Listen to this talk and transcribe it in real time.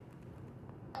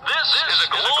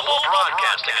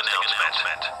broadcasting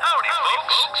announcement. Howdy,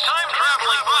 folks. Time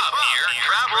traveling Bob here,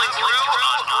 traveling through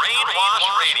on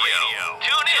Brainwashed Radio.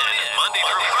 Tune in Monday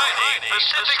through Friday,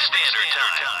 Pacific Standard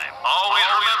Time. Always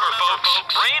remember, folks,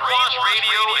 Brainwashed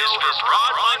Radio is for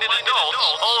broad-minded adults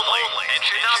only and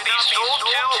should not be sold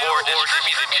to or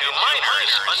distributed to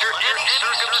minors under any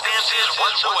circumstances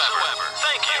whatsoever.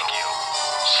 Thank you.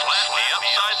 Slap me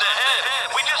upside the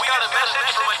head. We just got a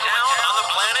message from a town on the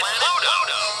planet Pluto.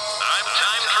 I'm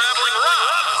time-traveling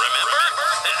Rob, remember?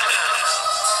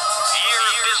 Year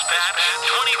of dispatch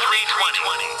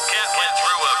 2320. Cat went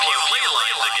through a few ley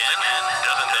lines again.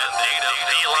 Doesn't that data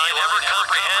feline ever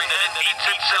comprehend that it eats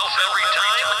itself every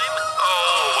time?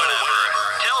 Oh, whatever.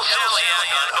 Tell Saliac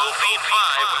on Ophine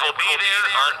 5 we'll be there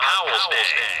on Powell's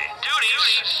Day.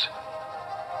 Duties.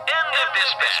 End of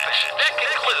dispatch. That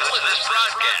concludes this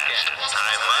broadcast.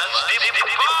 I must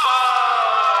depart.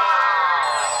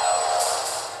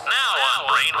 Now on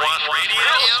Brainwashed Radio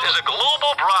is a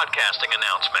global broadcasting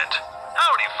announcement.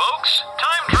 Howdy, folks.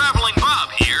 Time-traveling Bob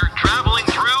here, traveling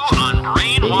through on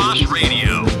Brainwashed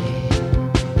Radio.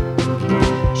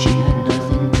 She had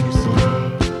nothing to say.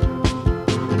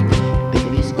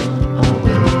 Baby's gone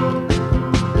away.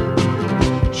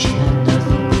 She had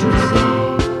nothing to say.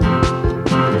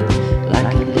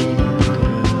 Like a little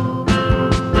girl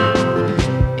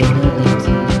in a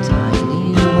little tiny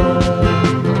world.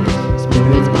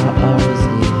 Spirits are always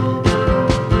near.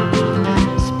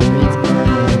 Spirits and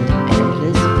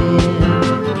endless fear.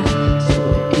 So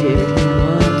if you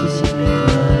want to see me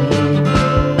crying,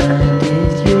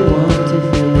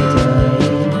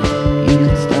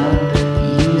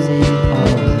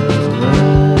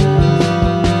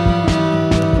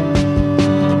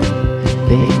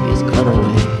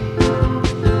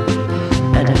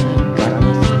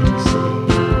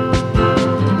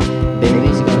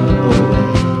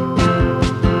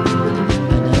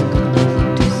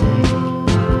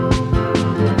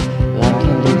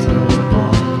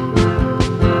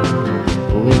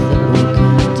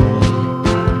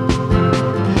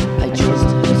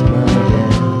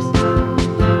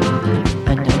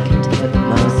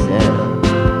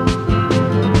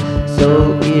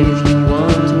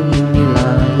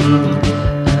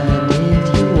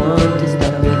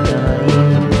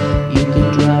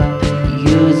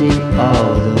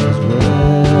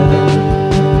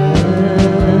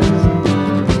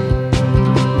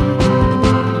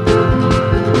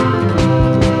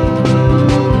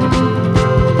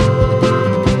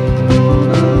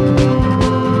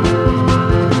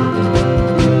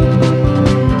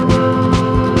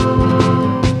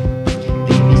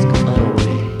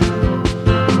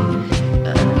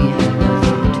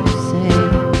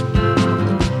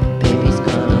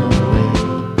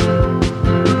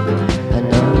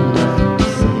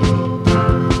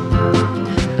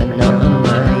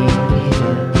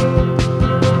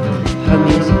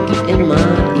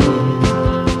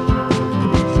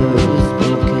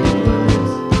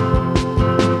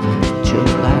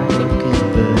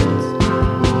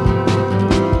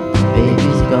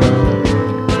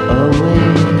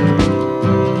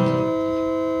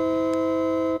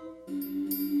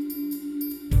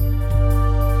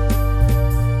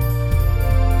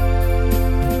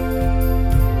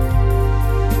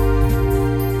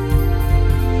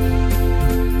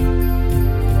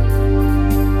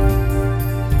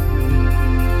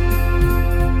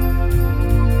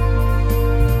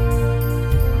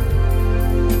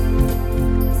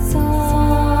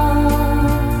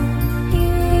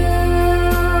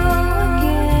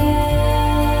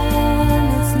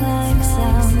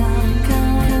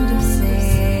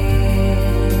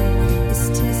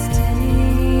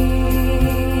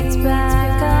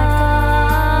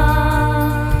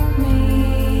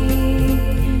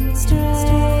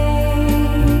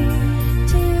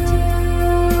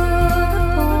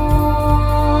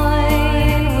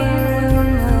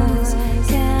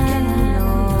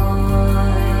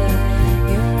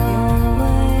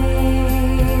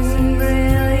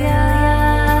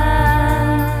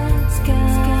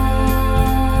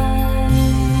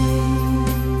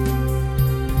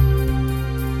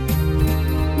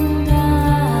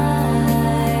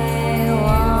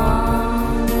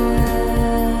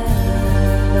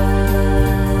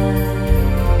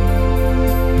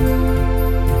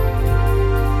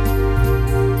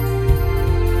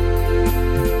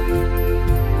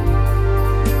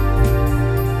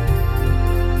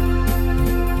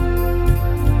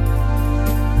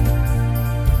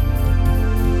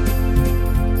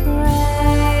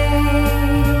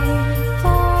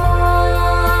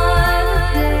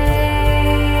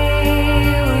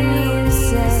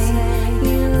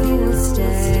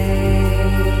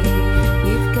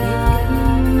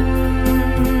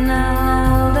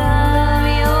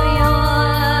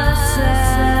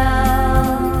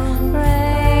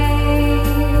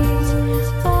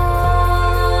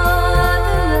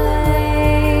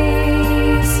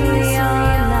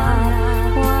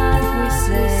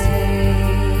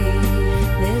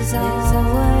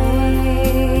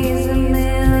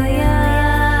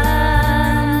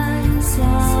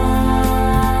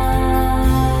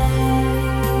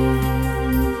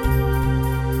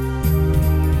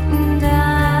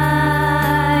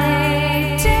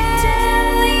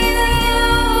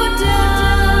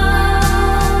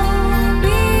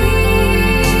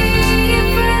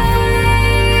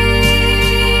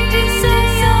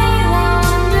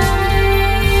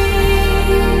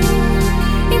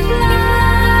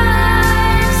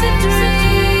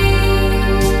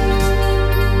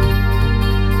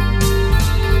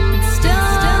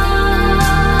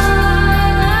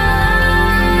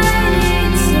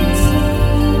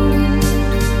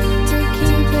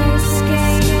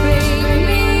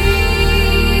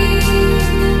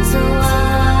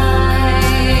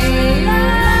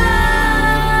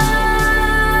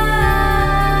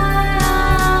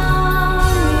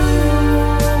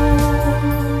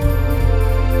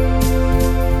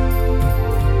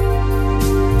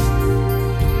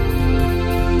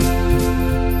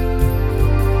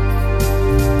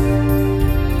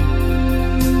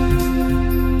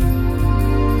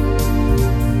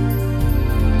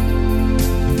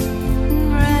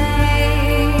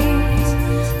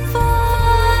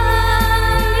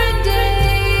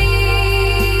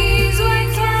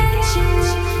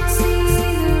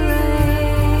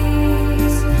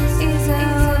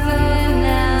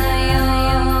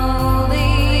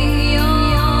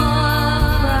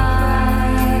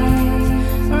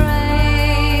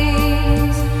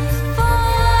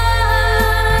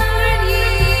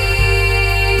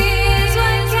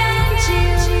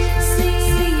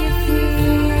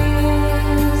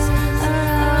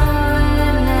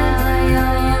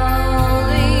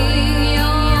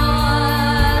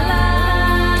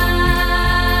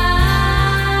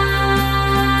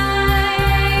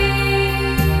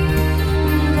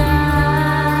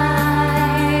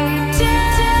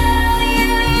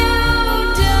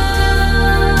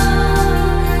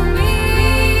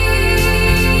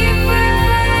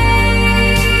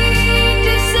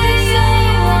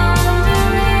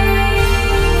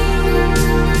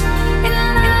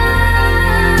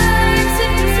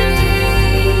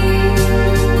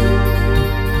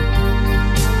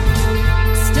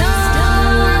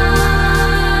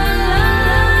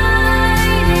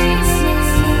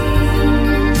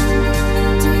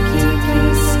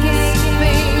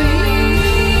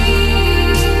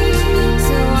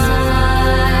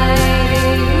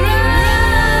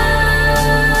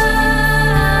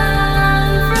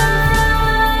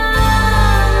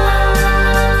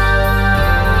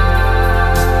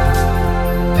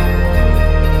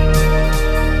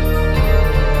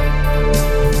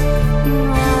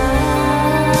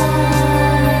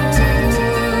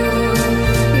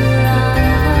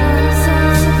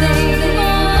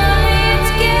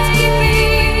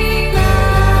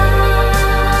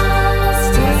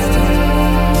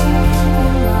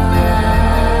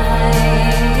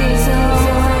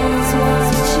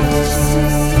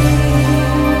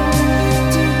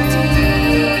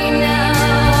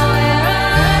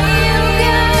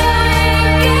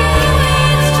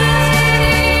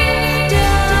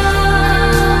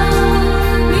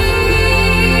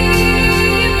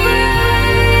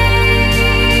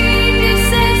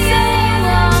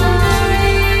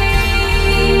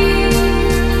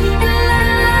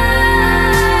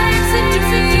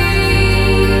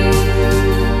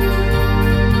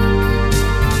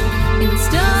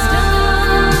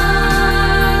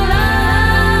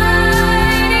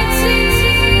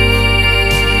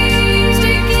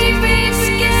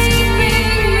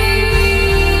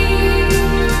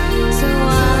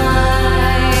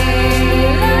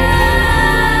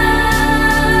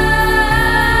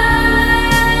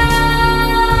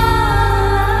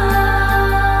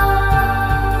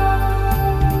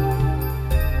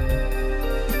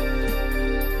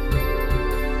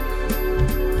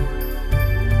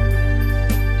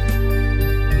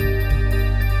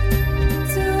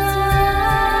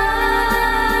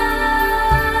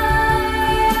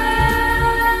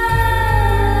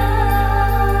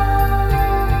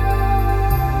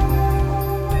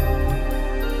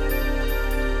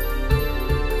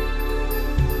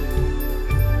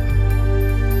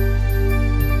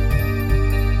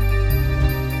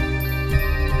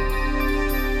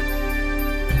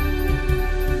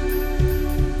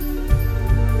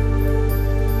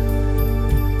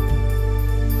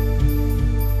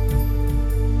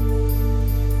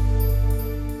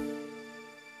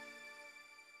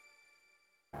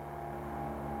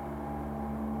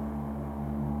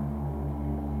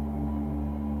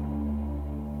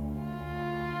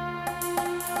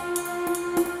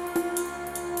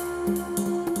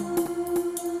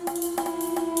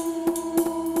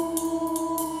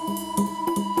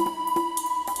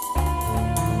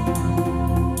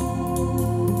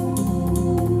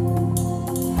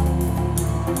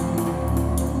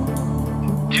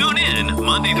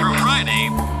 Monday through Friday.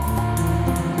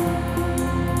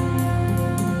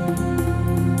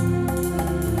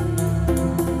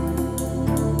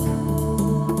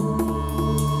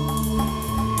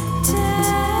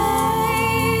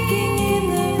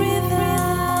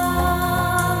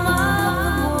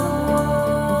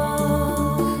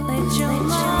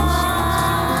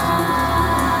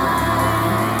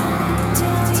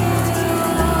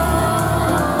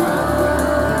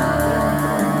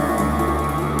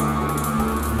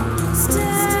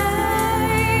 Stay.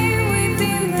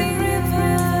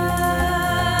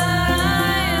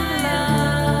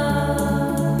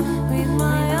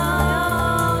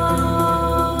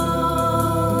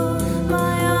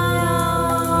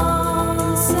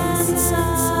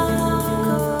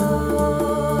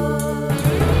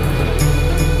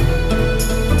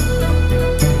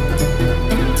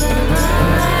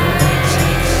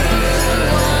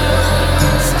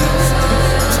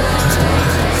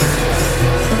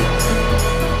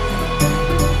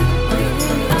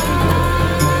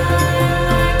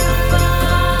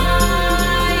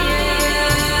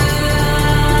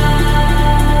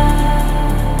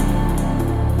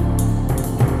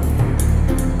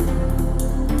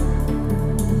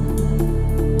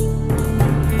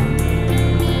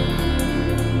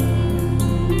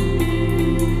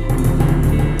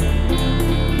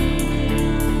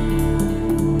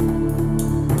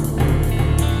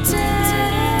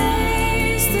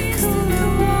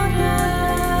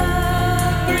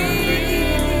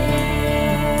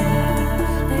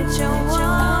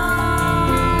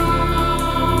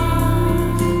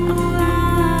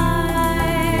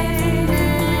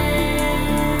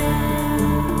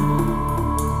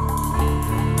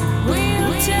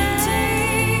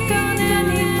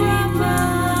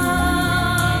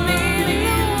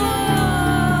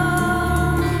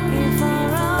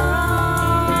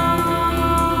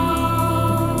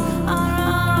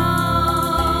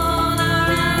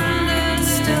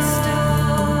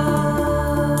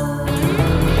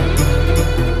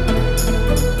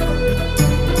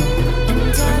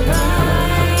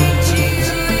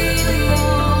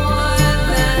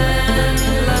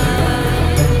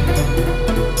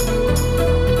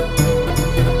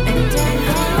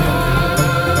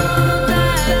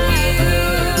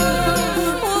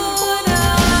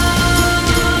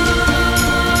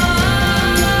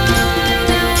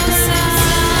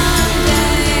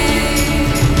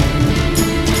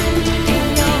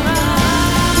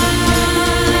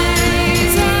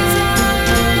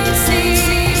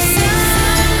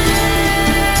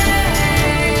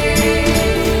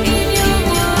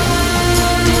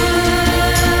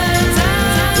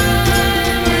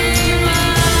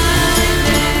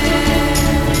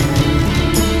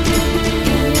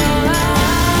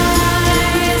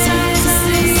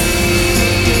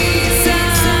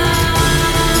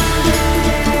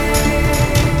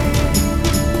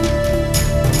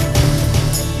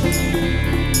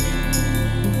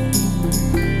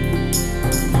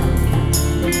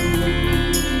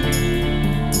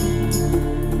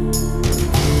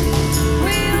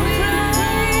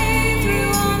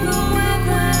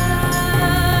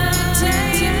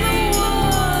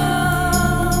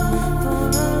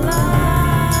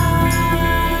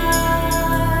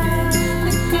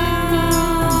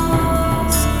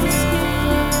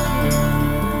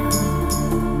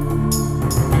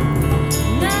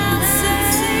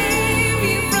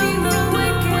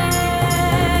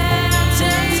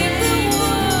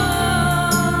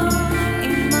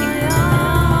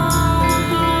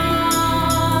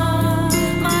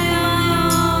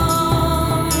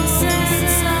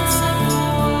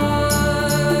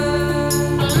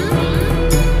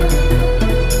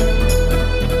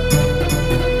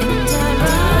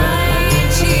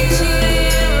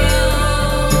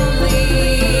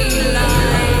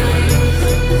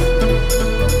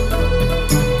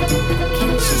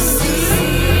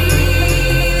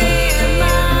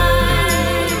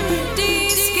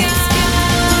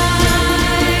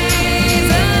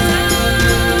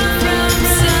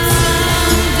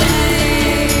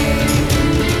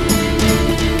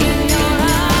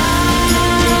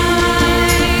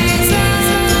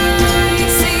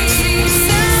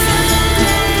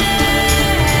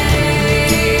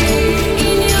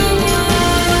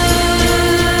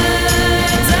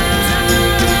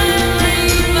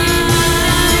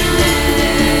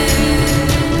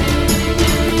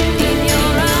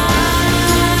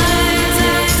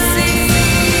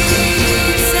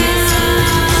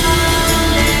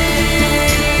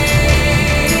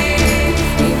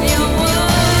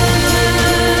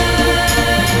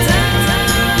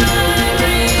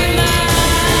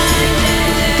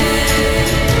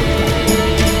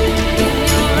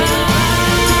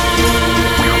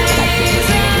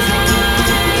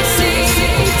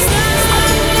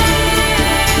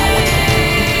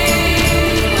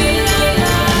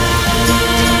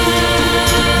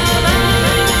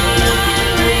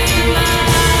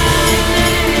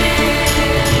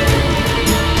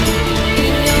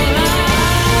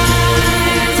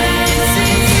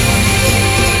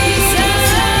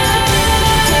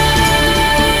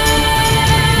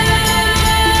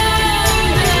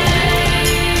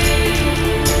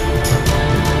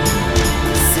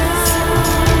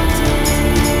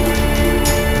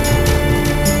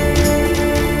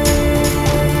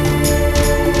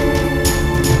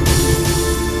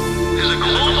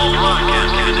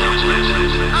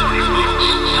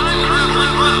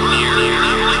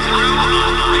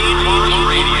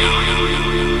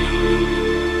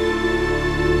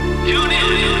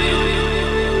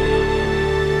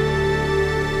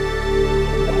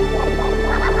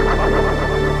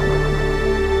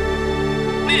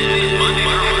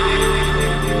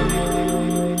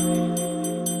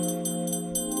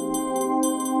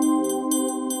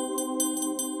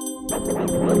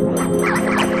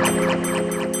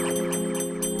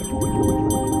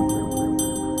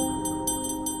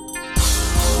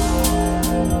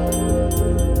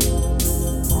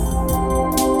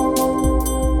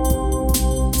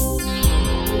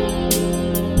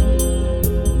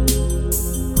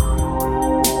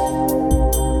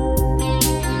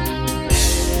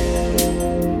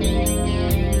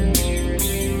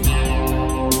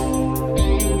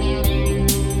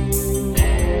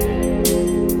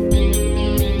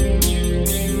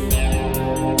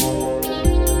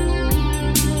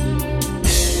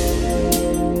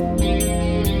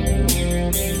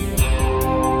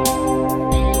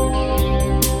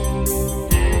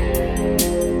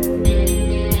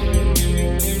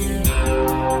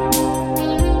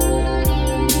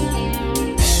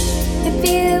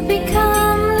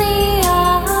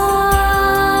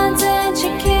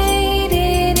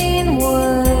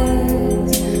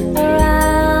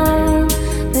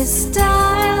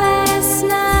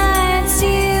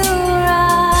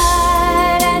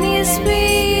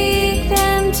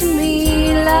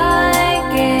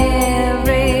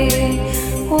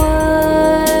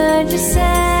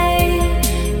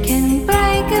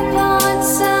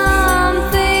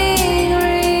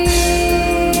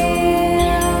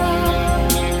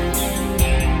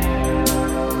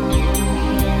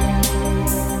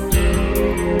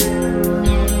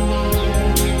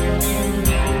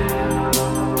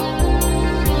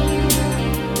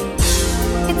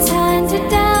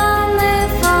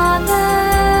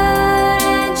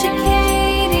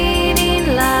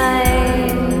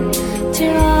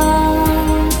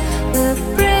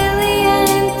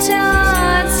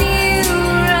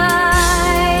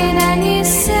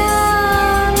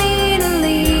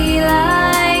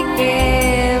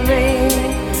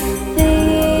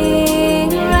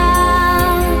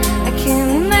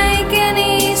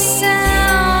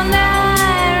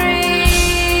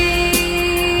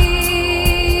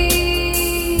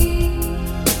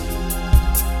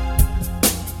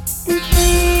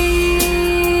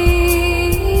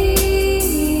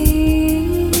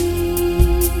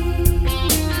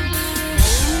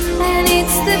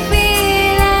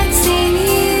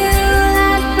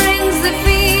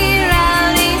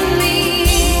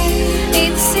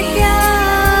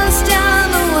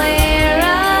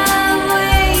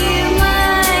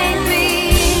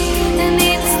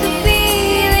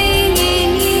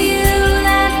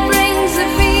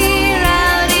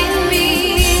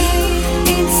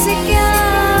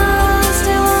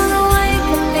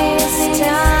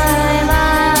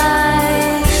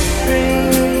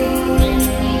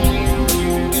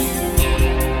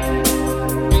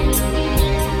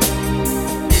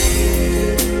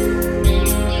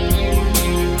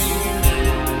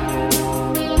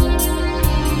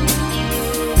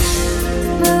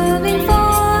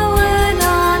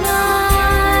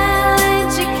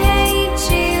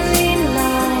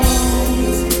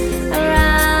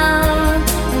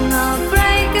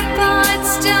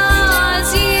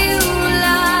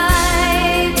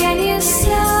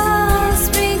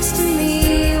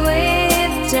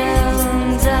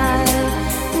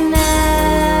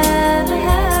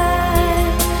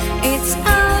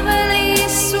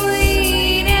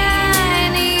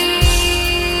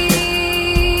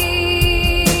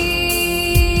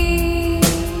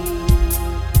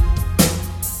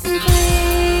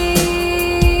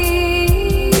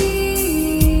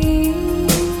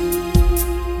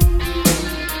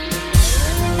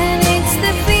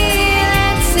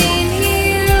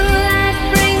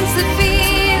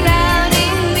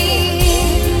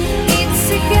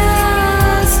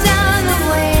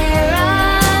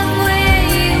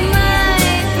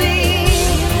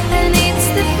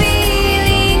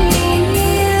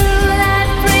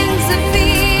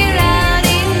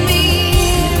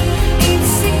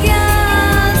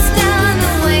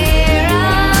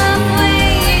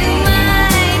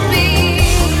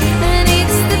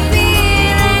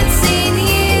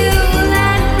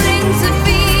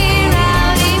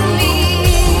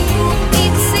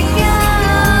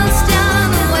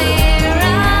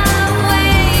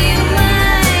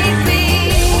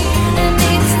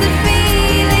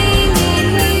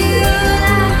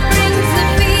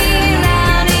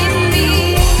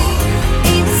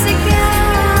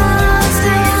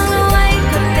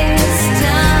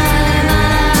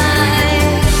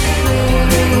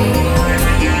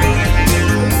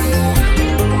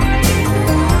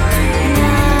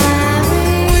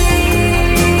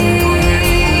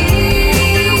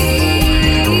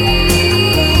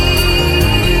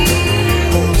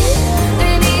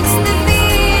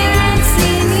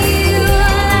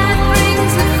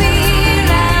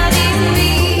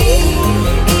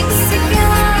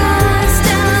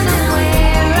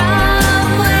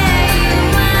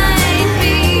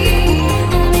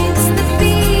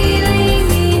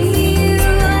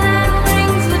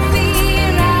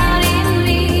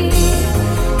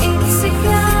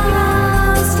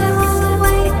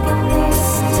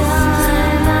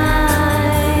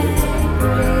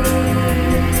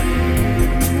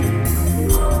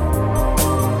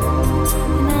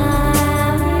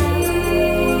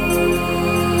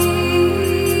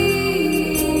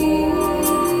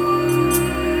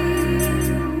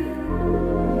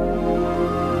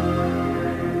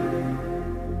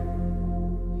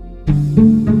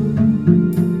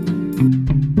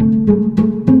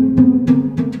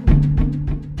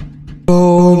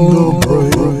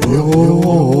 Celebrate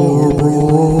your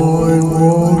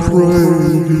brainwashed radio.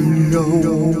 Radio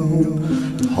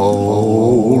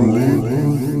Hollywood.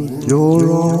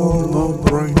 You're on the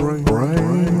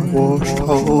brainwashed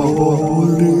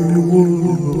Hollywood.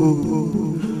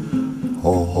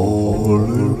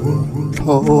 Hollywood,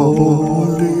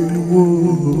 Hollywood,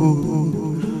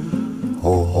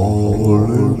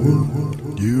 Hollywood.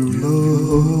 You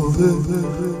love it,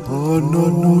 I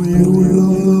know you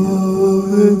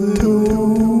love it too.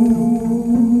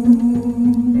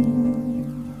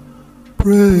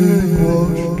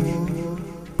 Brainwashed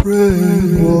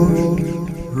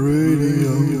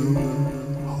Radio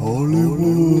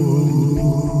Hollywood.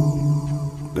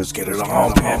 Let's get it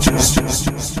on, bitches.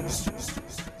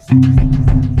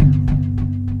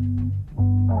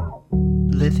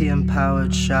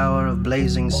 Lithium-powered shower of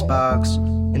blazing sparks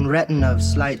in retina of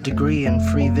slight degree and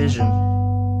free vision.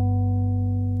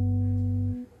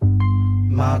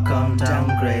 Mark-on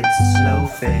downgrades, slow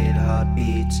fade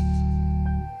heartbeats.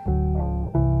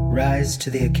 Rise to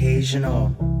the occasion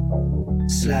or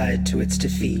slide to its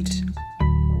defeat.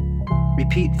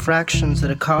 Repeat fractions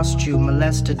that accost you,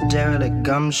 molested derelict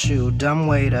gumshoe,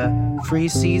 dumbwaiter, free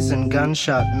season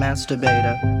gunshot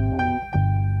masturbator.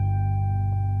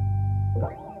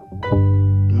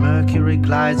 Mercury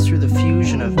glides through the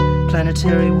fusion of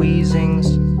planetary wheezings,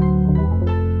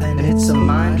 and it's a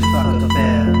mindfuck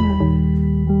affair.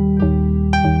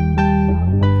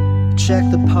 Check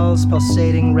the pulse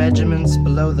pulsating regiments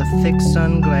below the thick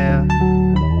sun glare.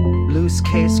 Loose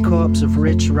case corpse of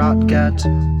rich rot gut.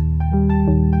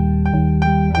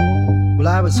 Well,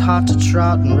 I was hot to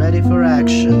trot and ready for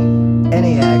action.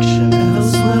 Any action.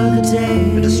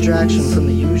 A distraction from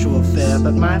the usual fare,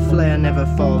 but my flair never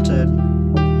faltered.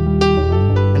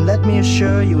 And let me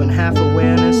assure you in half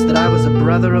awareness that I was a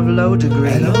brother of low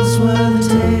degree.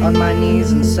 On my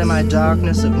knees in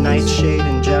semi-darkness of nightshade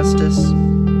injustice.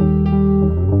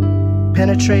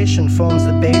 Penetration forms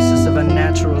the basis of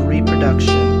unnatural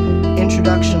reproduction.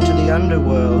 Introduction to the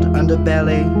underworld,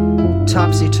 underbelly,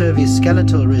 topsy-turvy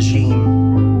skeletal regime.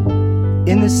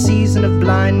 In the season of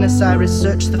blindness, I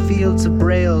research the fields of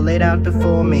braille laid out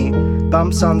before me.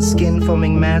 Bumps on skin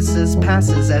forming masses,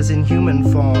 passes as in human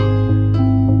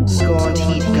form. Scorned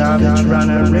heat garbage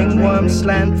runner, ringworm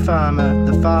slant farmer,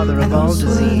 the father of all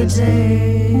disease.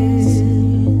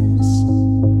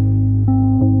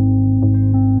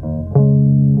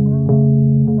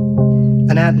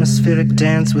 An atmospheric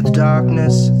dance with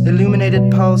darkness,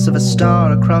 illuminated pulse of a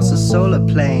star across a solar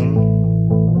plane.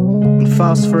 And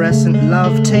phosphorescent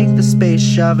love, take the space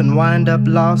shove and wind up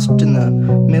lost in the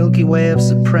Milky Way of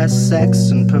suppressed sex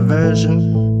and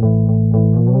perversion.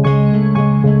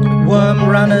 Worm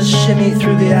runners shimmy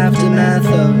through the aftermath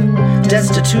of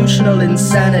destitutional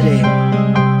insanity.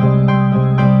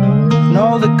 And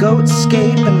all the goats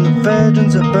scape and the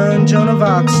virgins are burned Joan of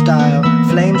Arc style,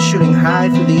 flames shooting high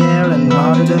through the air and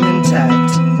martyrdom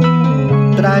intact.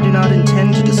 But I do not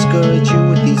intend to discourage you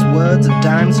with these words of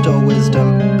dime store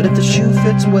wisdom. But if the shoe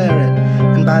fits, wear it.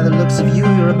 And by the looks of you,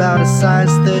 you're about a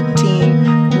size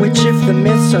 13, which, if the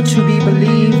myths are to be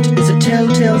believed, is a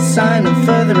telltale sign of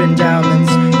further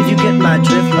endowments, if you get my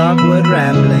drift Lockwood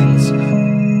ramblings.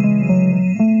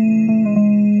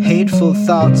 Hateful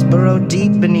thoughts burrow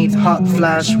deep beneath hot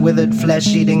flash, withered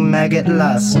flesh-eating maggot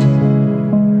lust.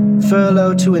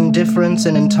 Furlough to indifference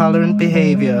and intolerant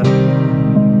behavior.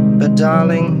 But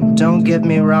darling, don't get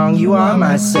me wrong, you are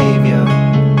my savior.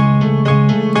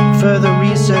 Further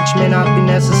research may not be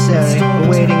necessary,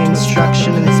 awaiting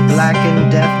instruction in this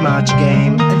blackened death march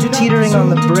game. Teetering on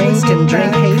the brink and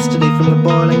drink hastily from the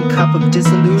boiling cup of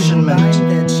disillusionment.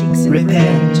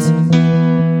 Repent.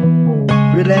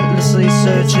 Relentlessly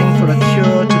searching for a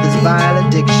cure to this vile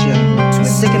addiction.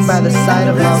 Sickened by the sight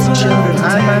of lost children,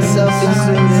 I myself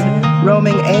included,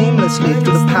 roaming aimlessly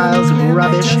through the piles of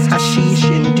rubbish,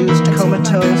 hashish-induced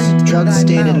comatose,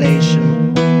 drug-state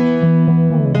elation.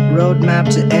 Roadmap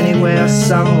to anywhere,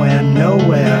 somewhere,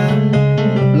 nowhere.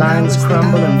 Lines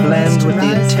crumble and blend with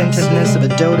the attentiveness of a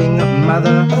doting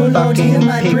mother-fucking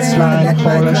pig-slime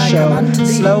horror show.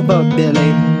 Slow boat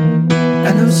Billy.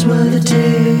 And those were the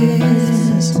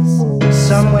days.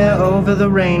 Somewhere over the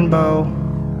rainbow.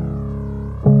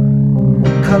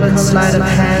 Colored sleight of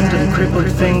hand and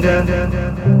crippled finger.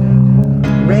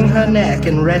 Wring her neck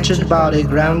and wretched body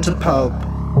ground to pulp.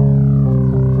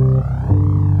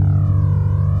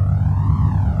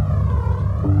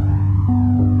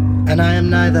 And I am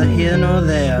neither here nor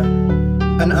there,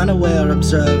 an unaware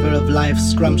observer of life's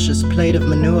scrumptious plate of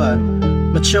manure,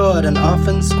 matured and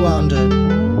often squandered.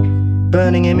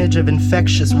 Burning image of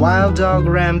infectious wild dog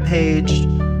rampage,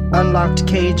 unlocked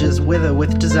cages wither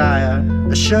with desire,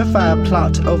 a surefire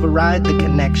plot to override the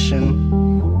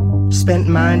connection. Spent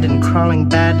mind in crawling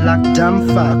bad luck, dumb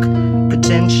fuck,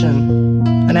 pretension,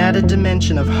 an added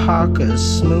dimension of hawkers,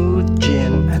 smooth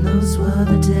gin. And those were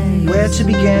the days. Where to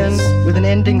begin with an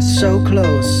ending so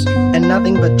close, and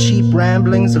nothing but cheap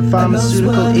ramblings of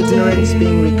pharmaceutical ignorance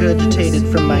being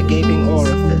regurgitated from my gaping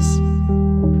orifice.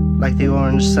 Like the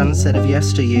orange sunset of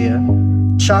yesteryear,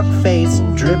 chalk-faced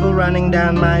dribble running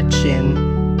down my chin.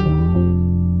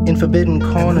 In forbidden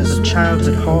corners of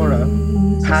childhood horror,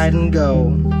 hide and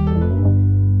go.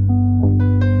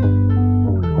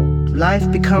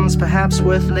 Life becomes perhaps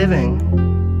worth living.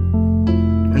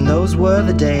 And those were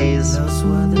the days. Those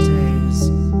were the days.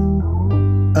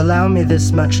 Allow me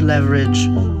this much leverage,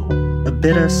 a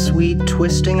bitter-sweet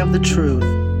twisting of the truth.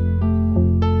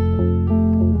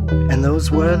 And those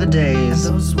were the days.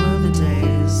 And those were the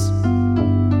days.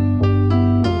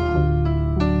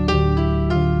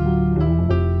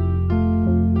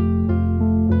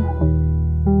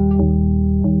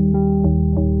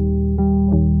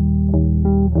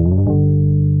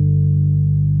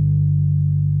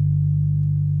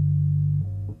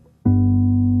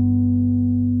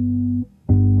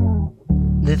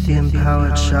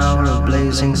 Lithium-powered shower of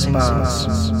blazing sparks,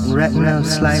 retina of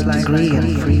slight degree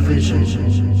and free vision.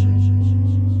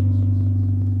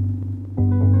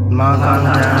 Mark on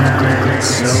down grade,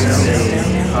 slow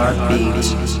fade, heartbeat.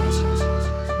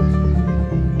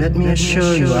 Let me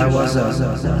assure you I was a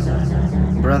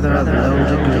brother of low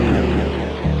degree.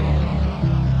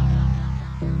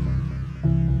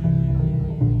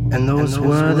 And those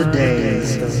were the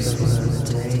days. Those were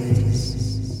the days.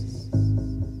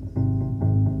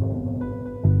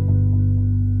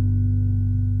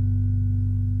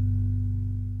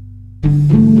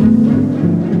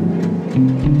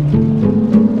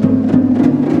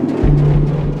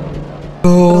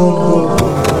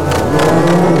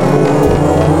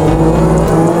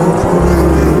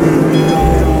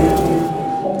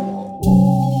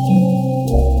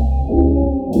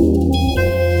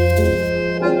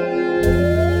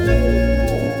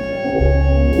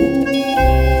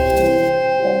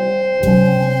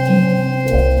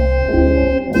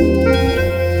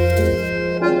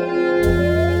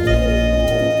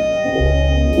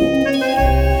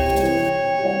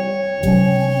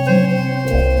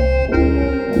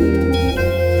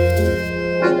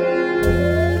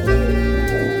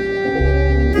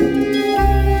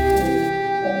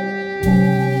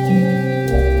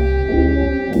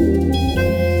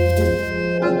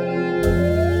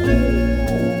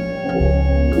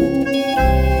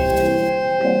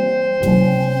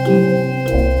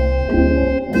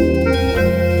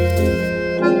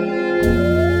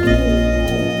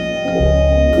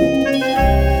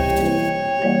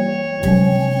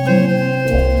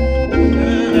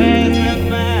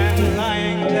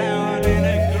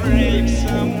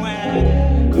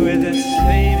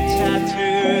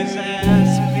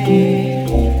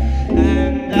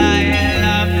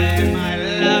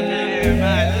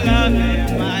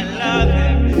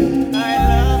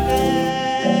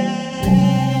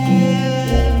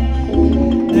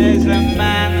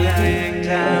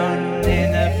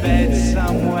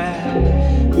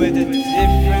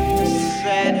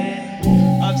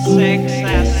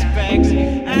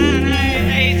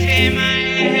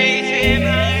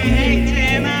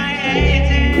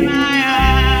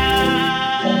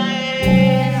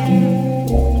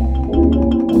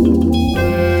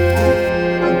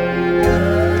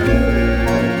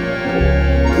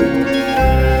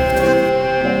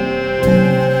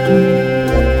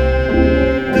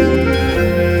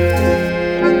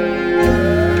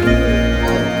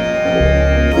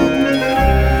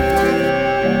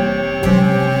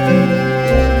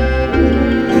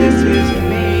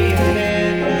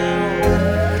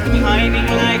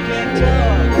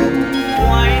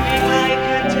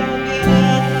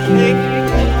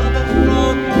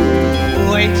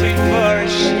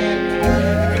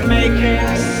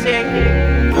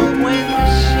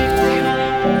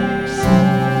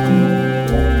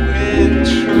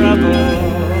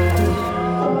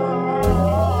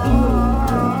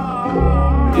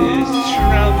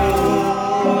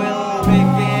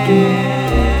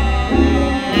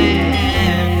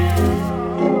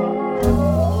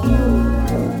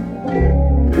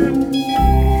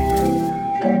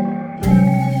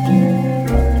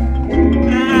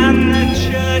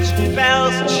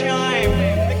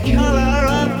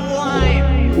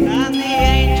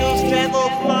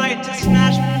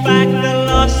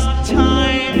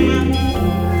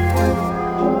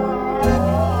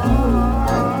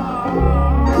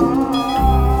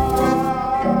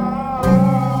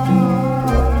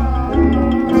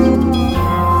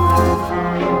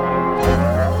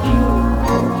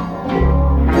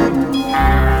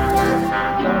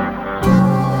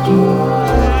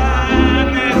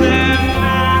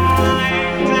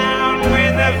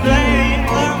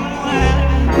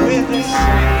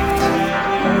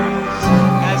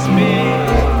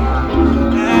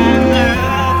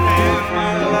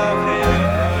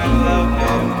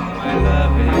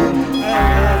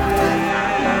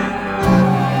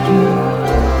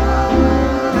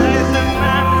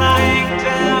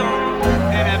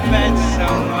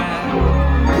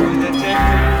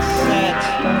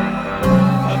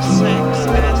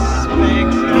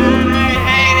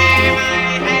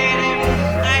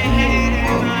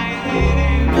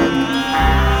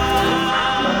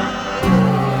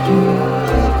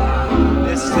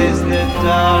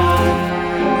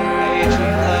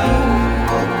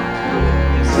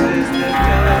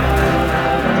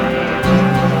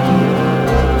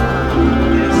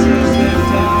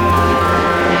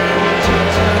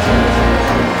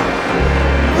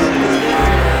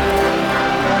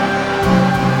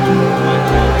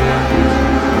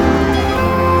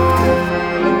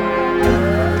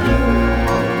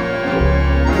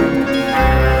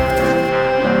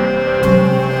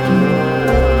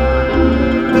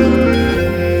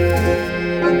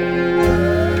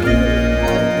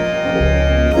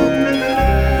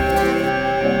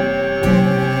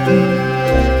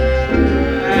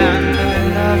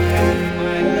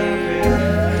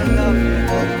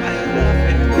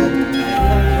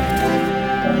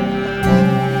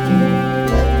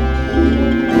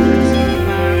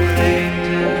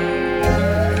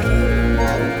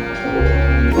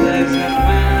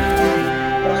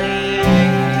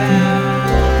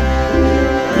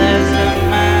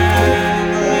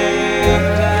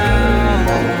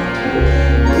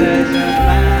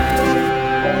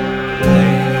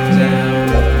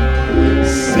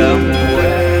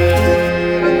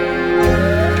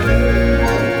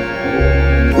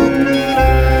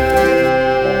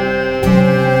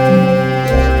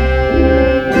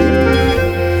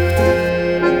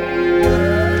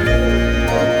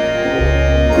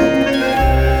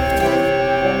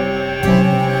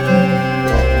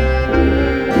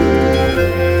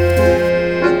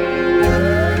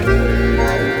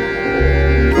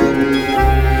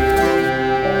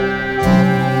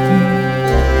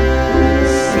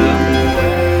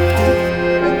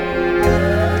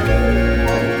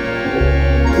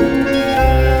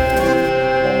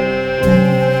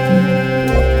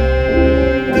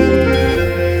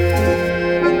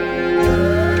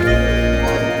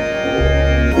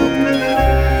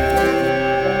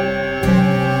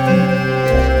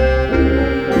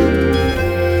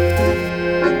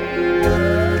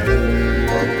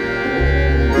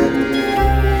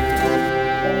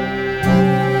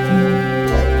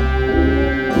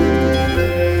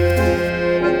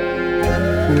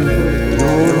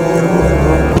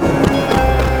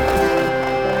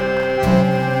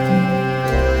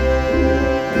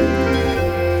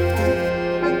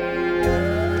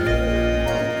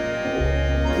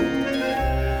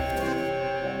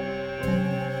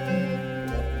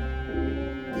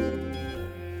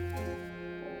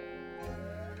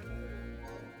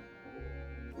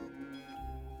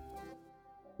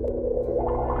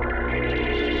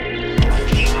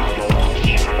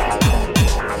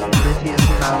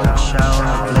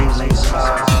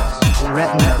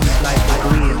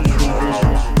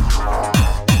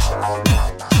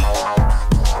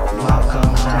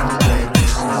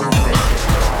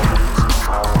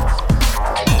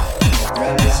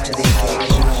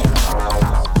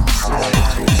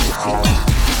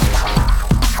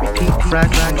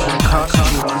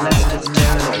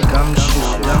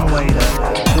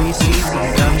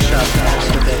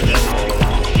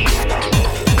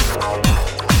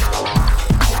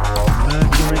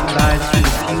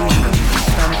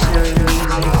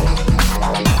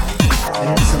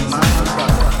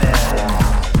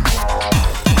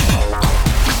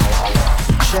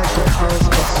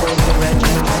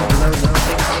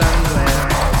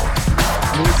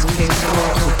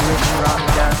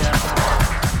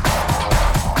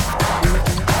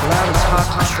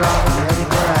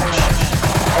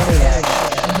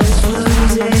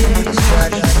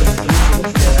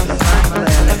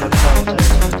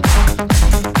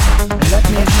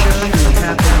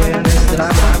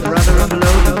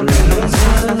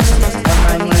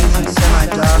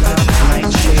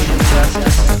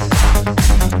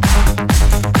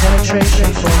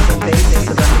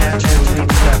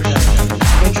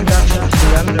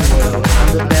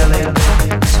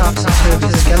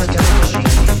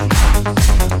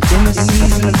 In the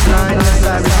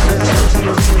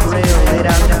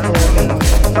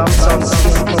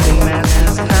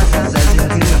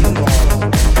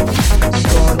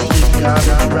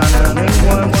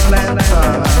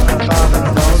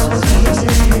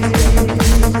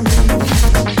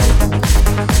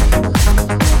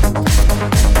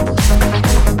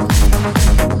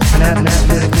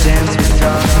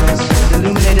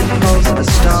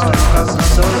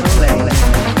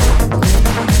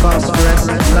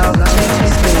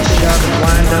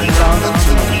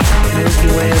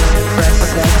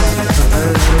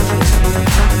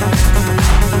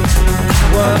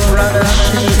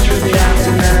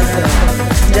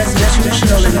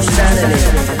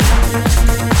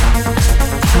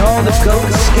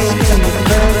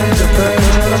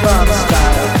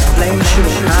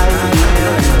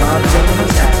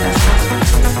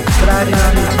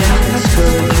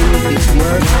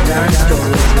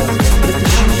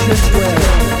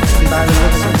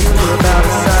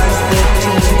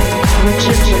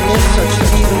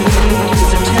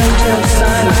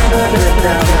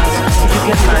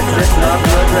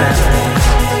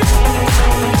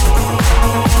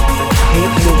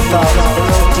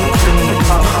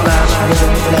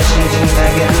flesh-eating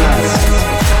maggot lust.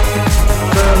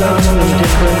 Furloughed to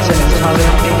indifference and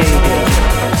intolerant behavior.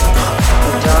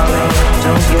 But darling,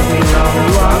 don't get me wrong,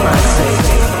 you are my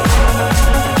savior.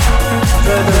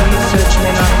 Further research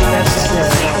may not be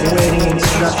necessary. Awaiting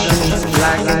instructions,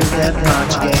 black and death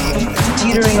march game.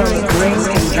 Teetering on the brink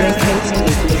and drink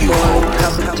hastily before a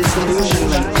cup of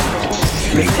disillusionment.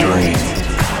 Refrain.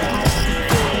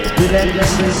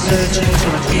 Relentlessly searching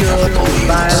for a cure for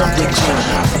vile addiction.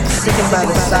 Sickened by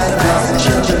the sight of lost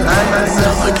children, I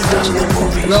myself included,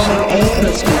 roaming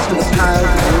aimlessly through the piles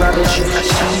of rubbish,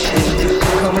 hashish, and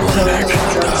comatose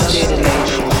drug-stated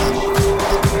nation.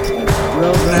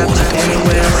 Roadmapped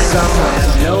anywhere, somewhere,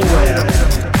 nowhere.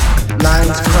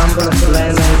 Lines crumble and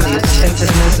blend with the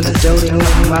attentiveness of a doting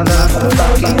mother,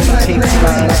 fucking pigs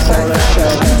flying for a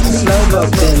show, slowboat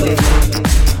bending.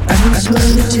 And whose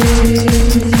world it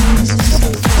is?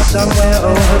 Somewhere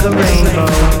over the rainbow.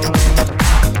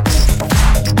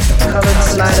 Colored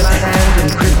sleight of hand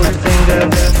and crippled finger.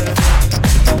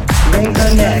 Wring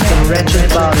her neck and wretched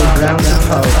body ground to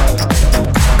pulp.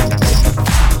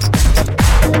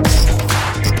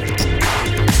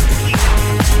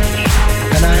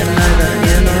 And I am neither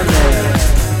here nor there.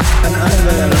 An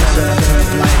unwilling observer of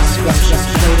life's scrumptious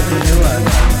plate of manure.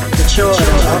 The chore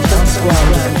often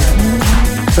squandered.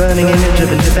 Burning image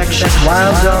of infectious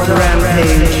wild dog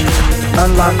rampage.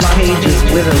 Unlocked cages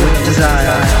wither with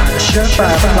desire. A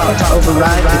surefire plot to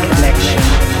override the connection.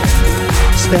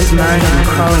 Spent mining,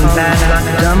 crawling back like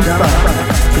dumb fuck.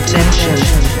 Pretension.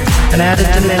 An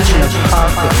added dimension of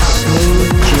Harker,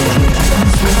 smooth gin.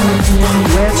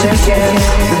 Where to begin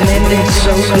with an ending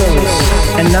so close.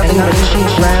 And nothing but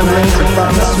cheap ramblings of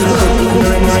pharmaceutical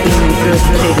ignorance being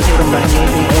regurgitated from my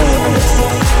navel oils.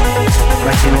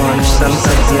 Like the orange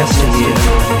sunset of yesteryear.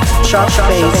 Sharp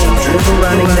face, dribble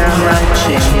running down right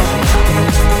chin.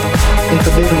 In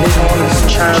forbidden corners,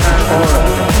 childhood horror,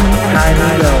 hide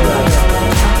and go.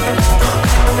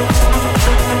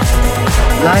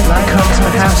 Life becomes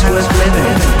perhaps worth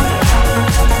living.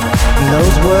 In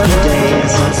those were the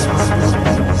days.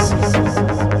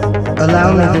 Allow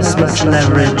me this much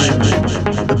leverage,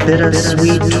 the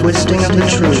bitter-sweet twisting of the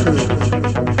truth.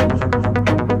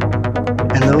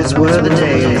 Those were the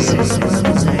days.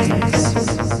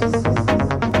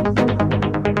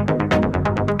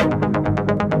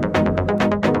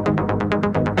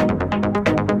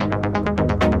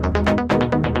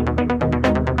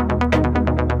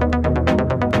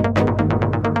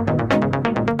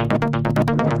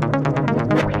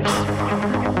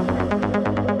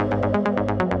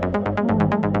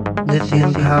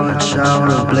 Lithium-powered shower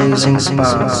of blazing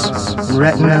sparks,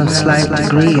 retina of slight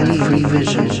degree and free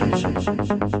vision.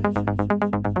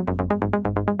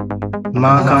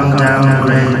 Mark on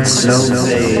downgrade, slow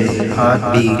fade,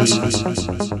 heartbeat.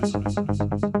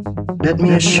 Let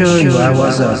me assure you I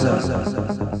was a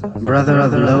brother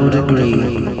of low degree.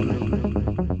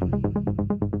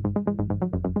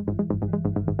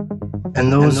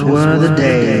 And those were the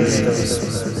days.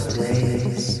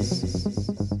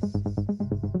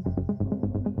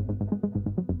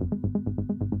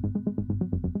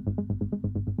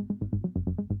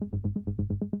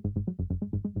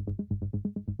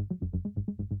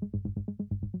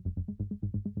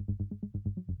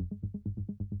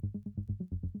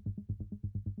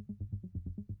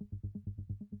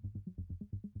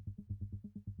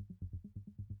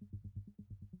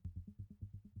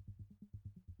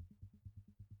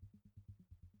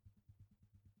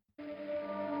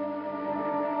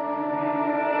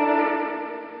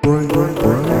 Brainwashed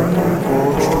Hollywood.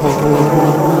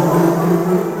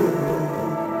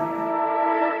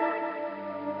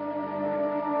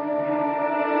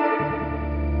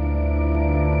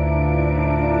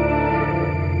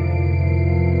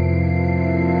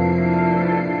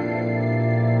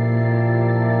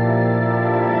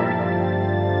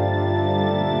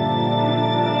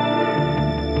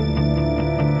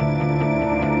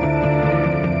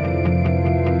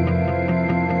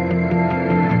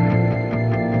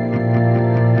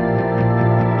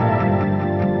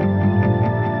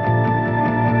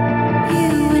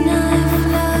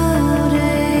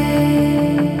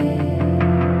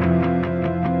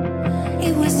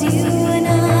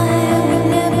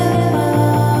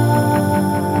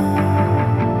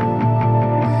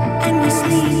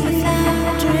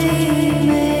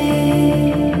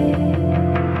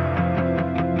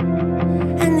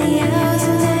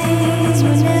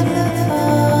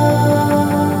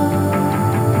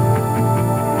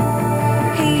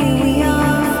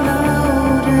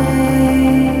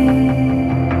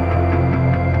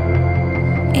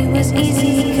 It was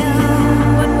easy to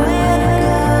come, but where to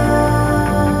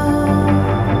go?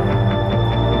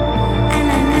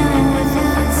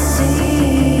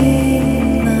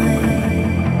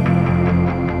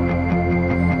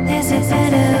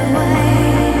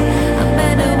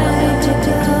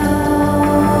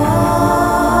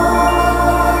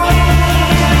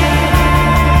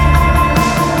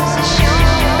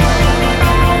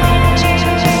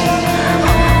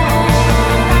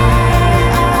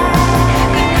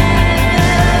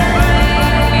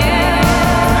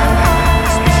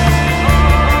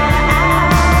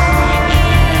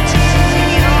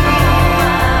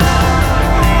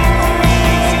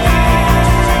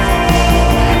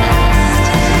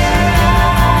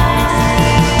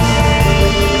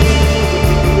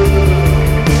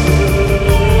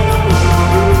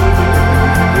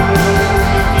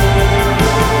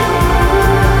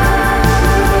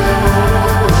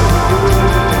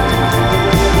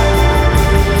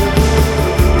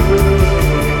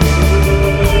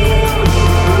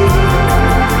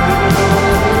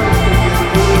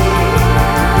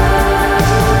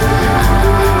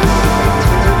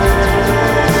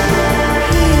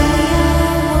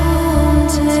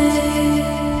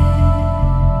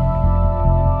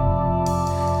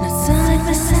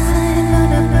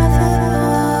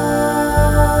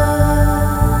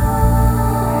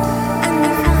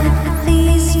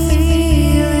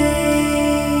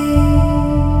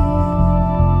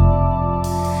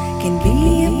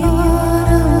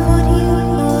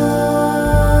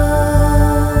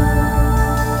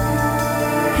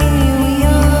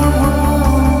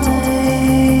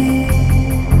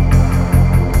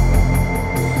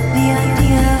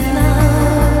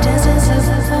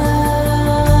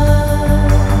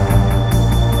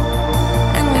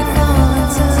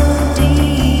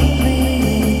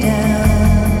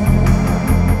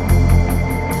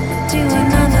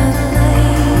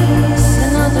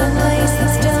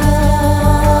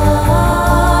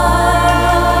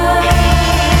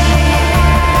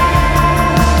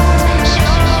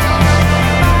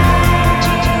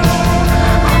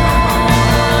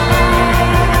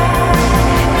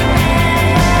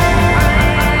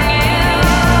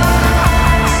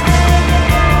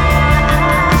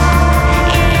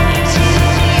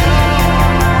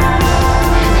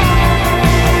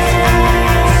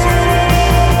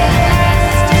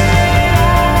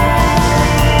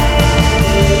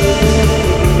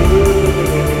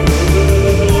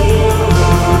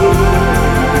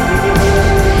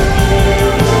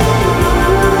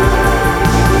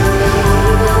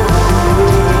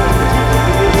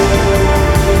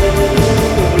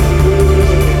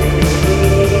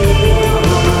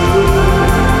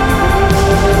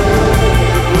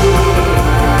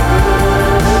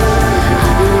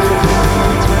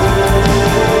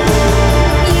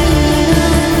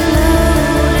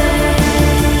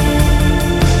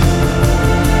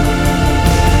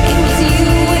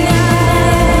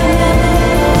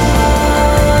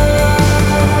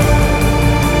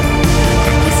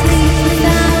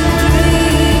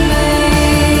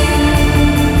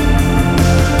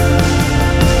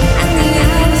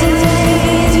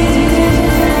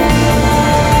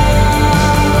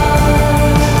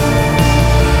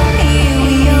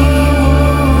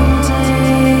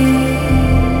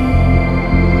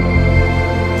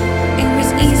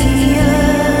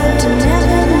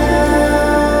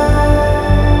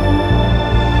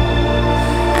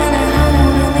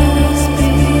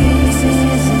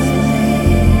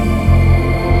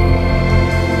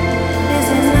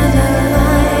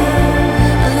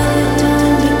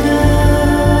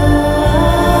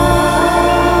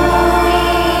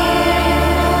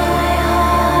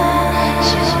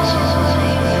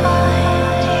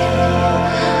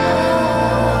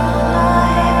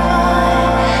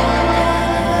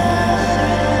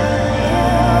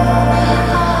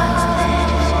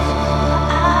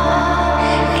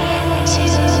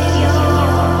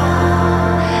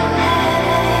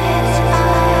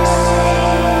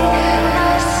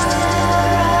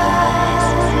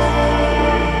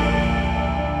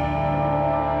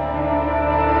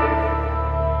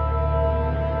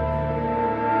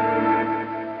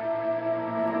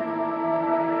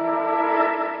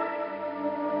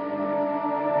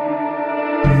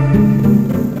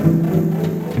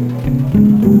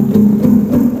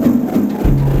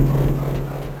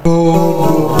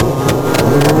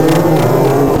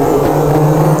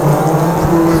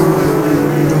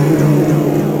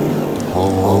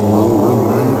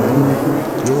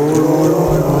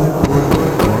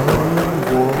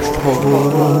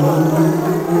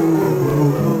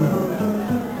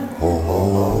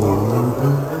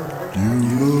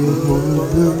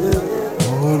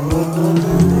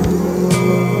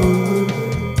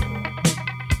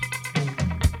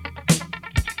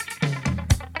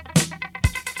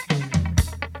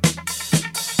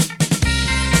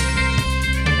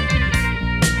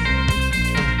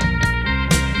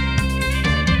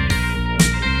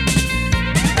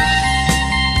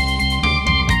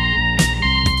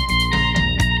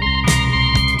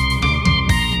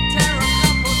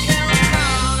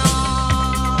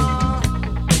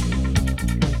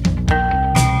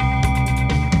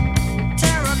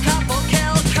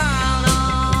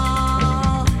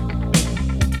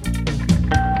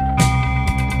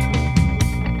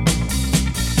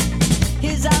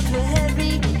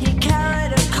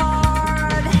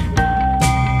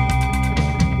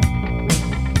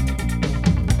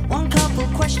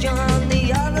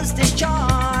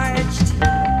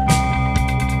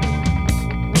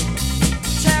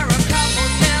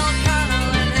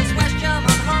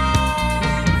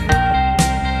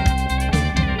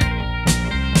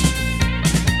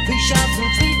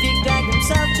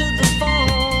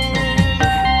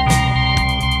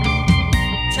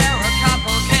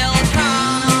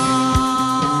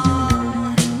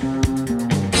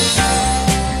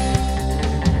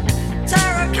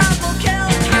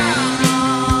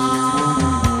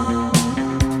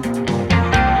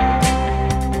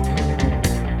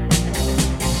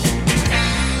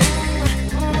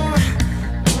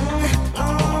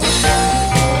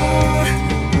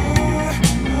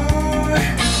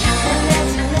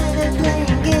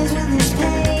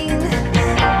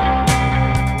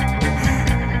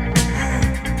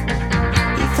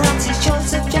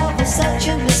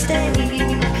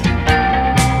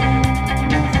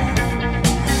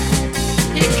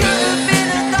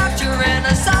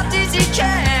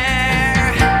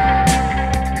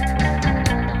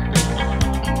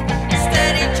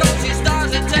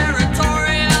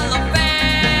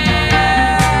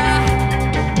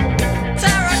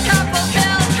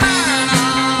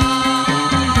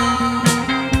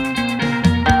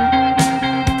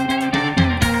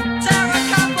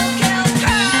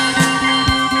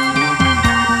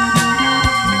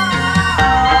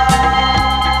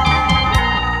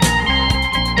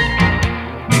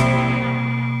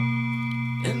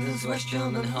 this West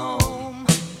German home.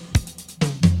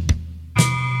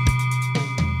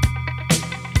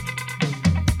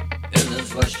 In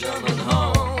this West German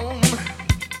home.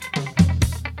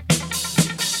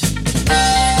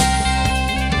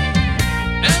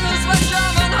 In this West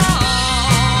German home.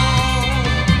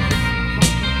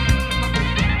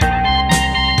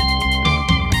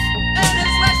 In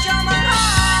this West German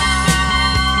home.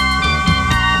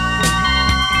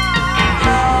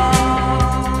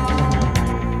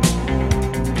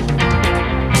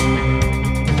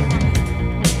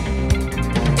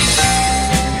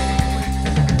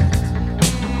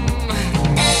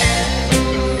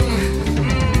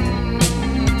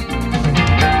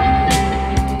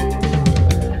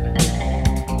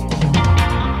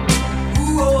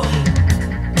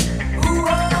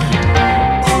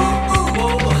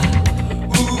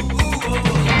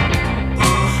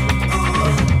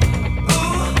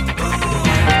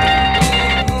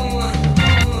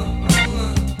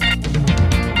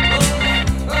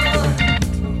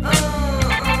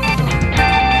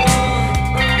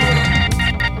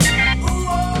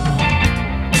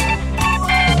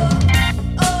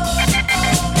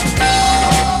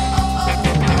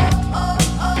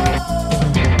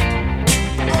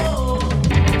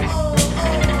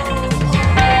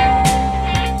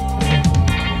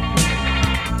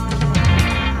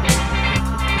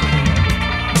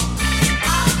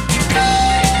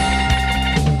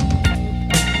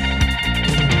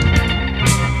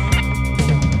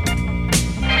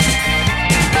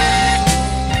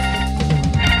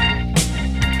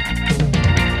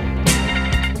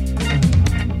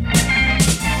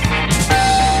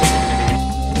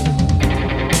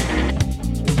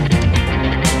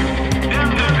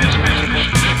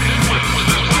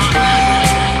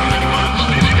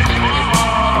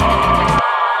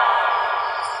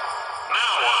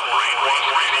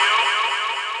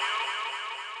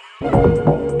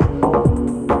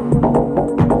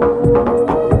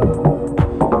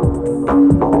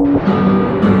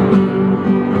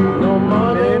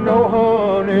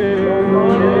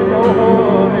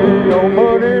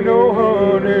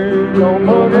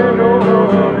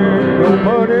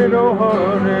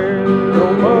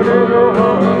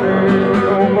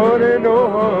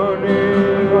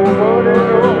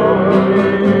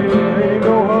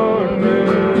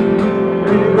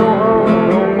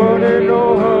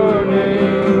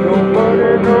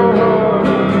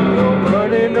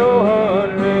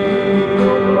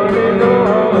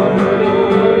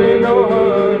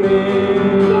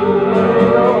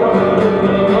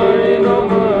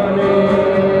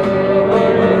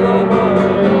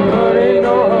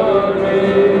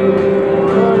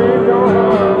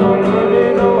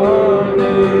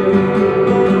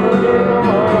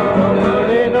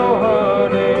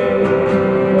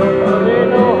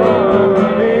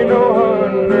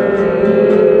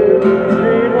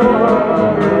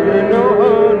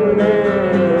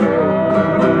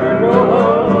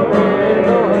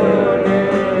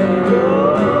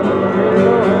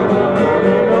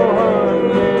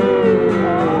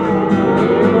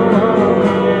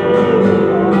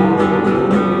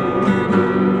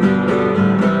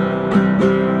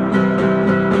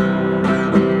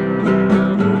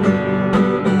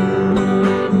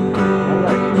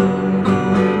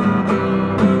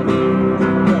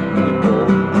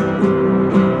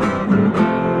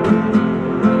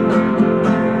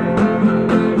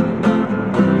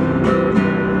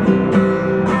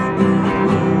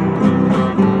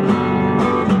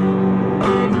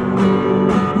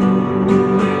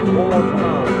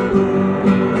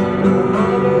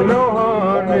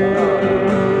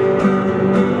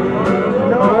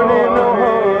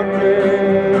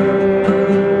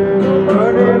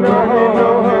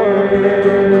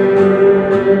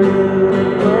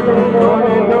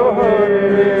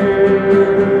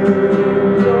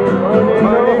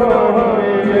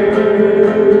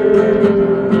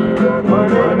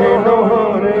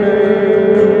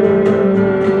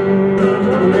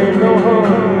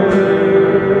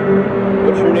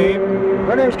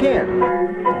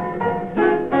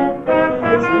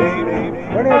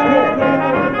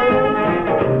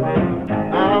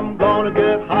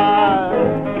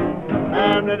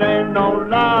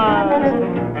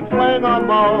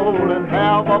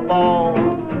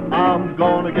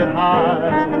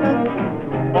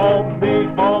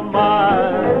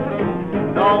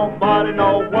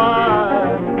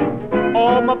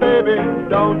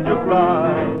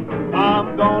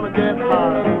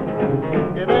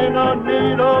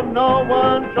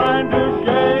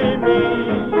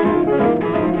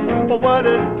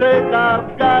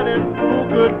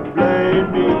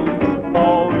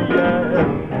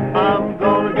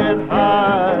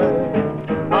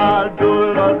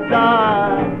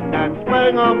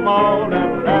 'em all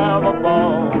and have a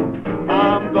ball.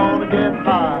 I'm gonna get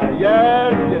high,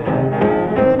 yes, yes.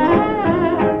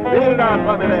 Feel it out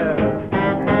for me there.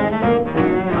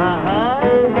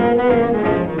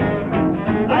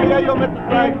 I hear you, Mr.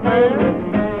 Frank, man.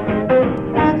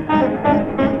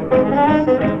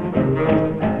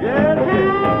 Yes,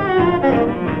 yes.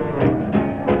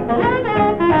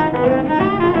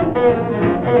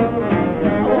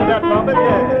 I want that trumpet,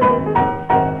 yeah.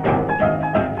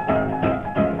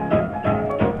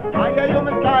 I hear you,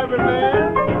 Mr. Ivory,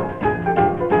 man.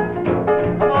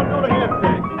 Come on, do the hand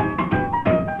thing.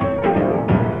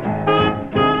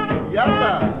 Yes,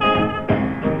 sir.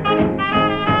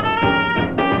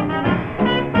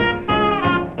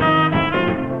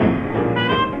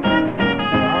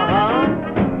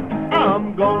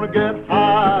 I'm gonna get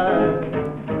high,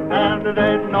 and it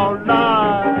ain't no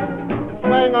lie.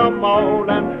 Swing 'em all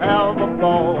and have a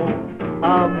ball.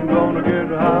 I'm gonna get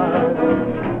high.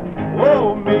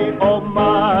 Oh me, oh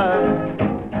my,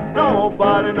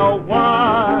 nobody know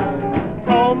why.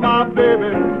 Oh my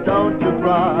baby, don't you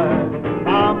cry.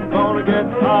 I'm gonna get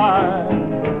high.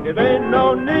 It ain't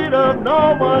no need of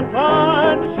no one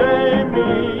trying to shame me.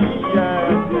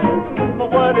 Yes, yes. For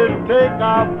what it take,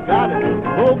 I've got it.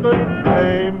 Who could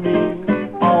blame me?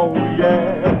 Oh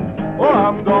yeah. Oh,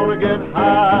 I'm gonna get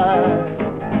high.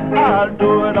 I'll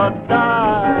do it or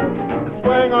die.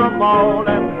 Swing 'em all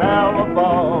and have a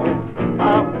ball.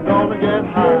 I'm gonna get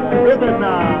high. Rip it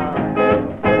now.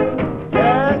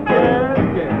 Yes, yes,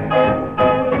 yes.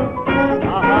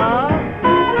 Ah,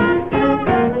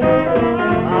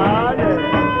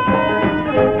 yeah.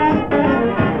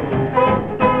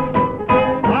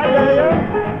 Ah, yeah, yeah.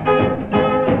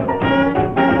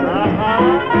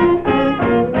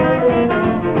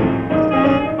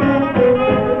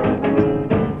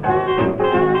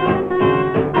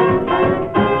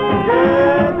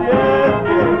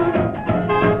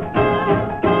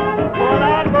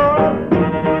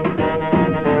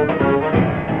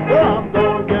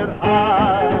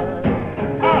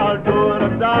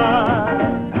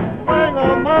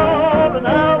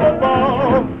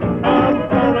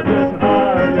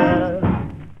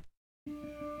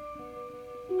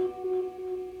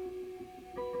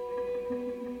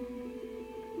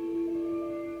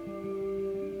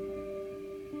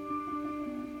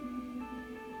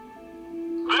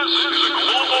 This is a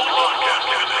global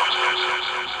broadcasting announcement.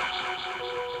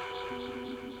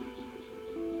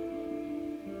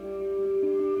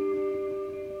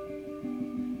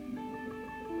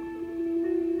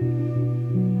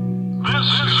 This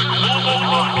is a global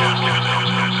broadcasting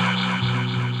announcement.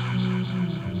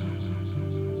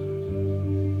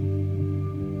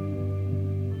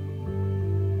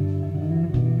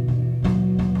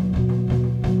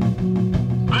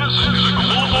 This is a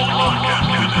global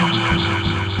broadcasting announcement.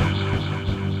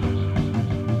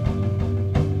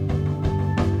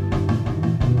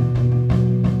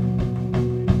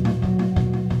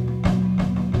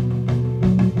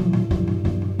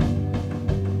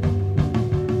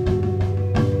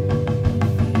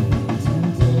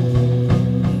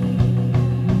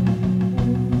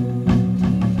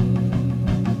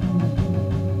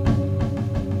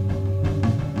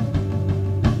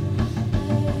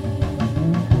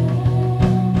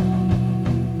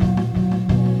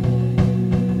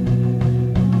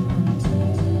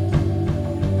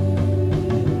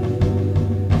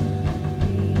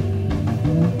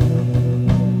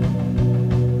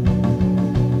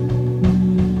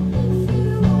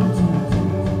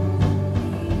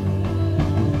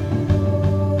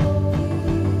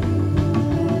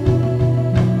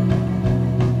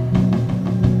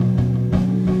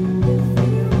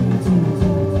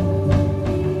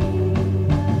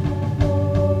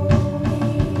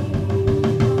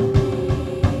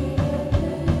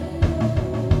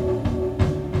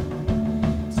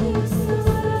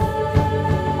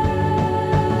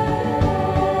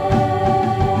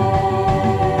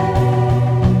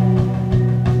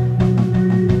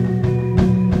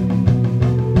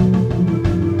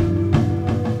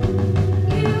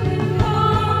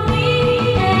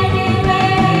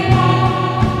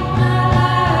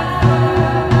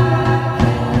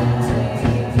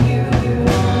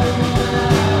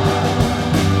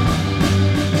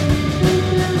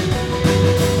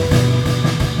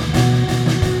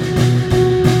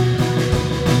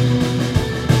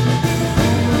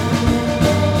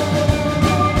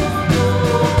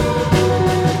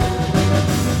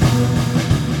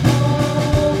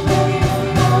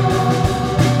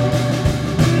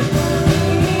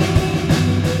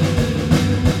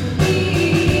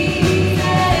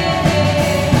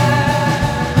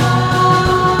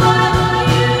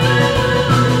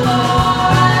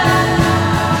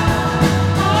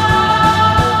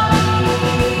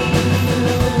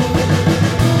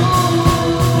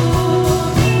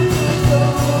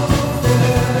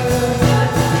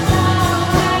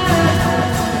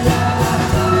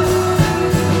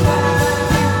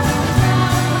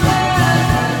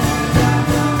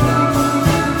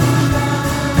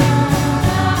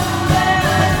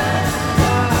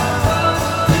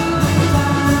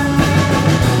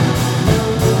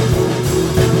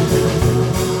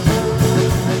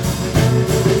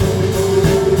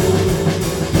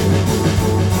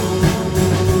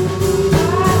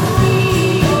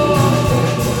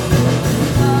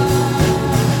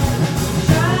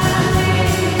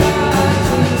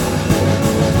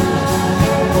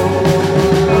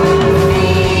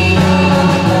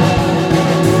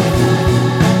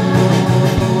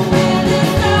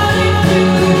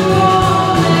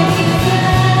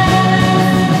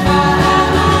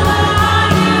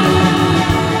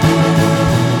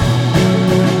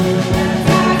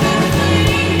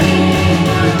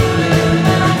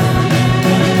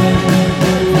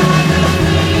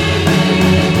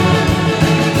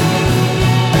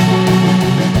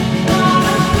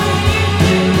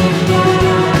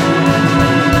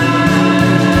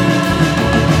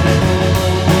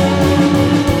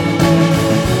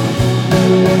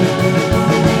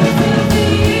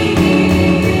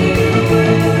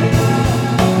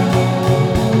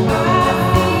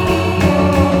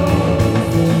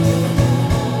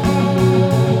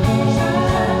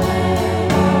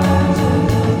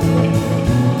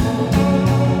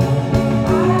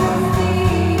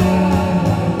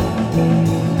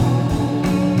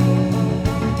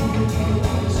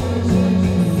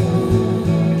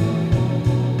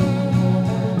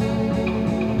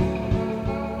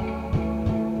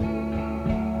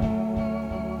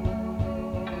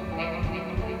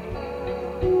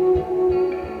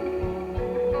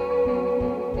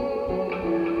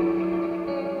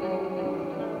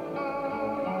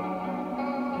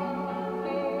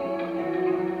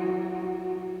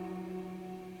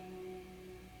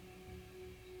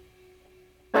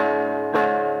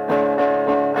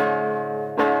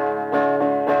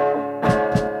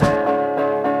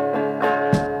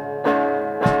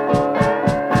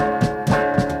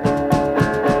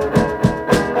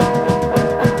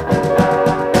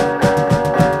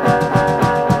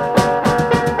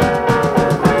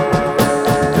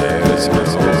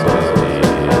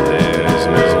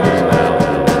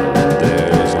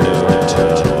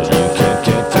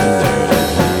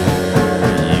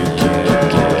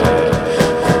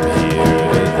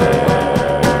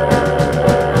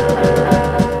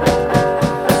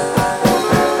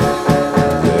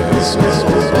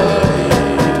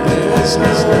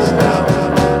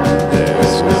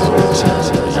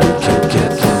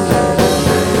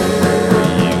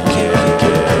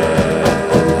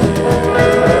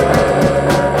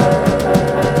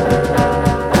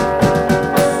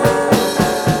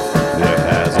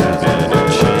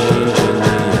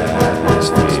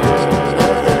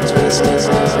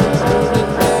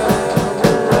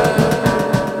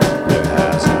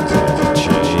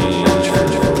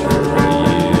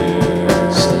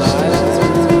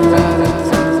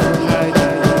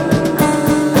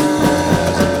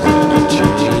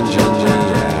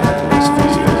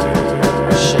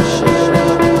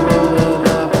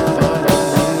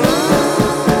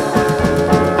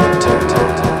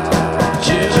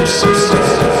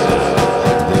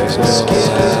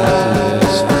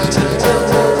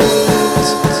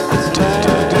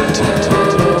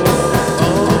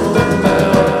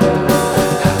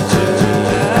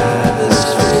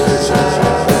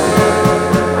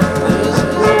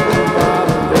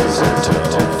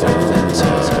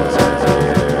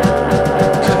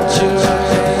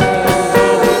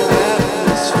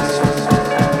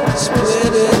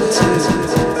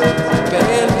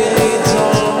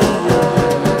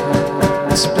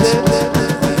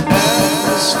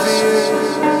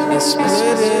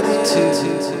 able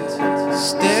to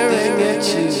stare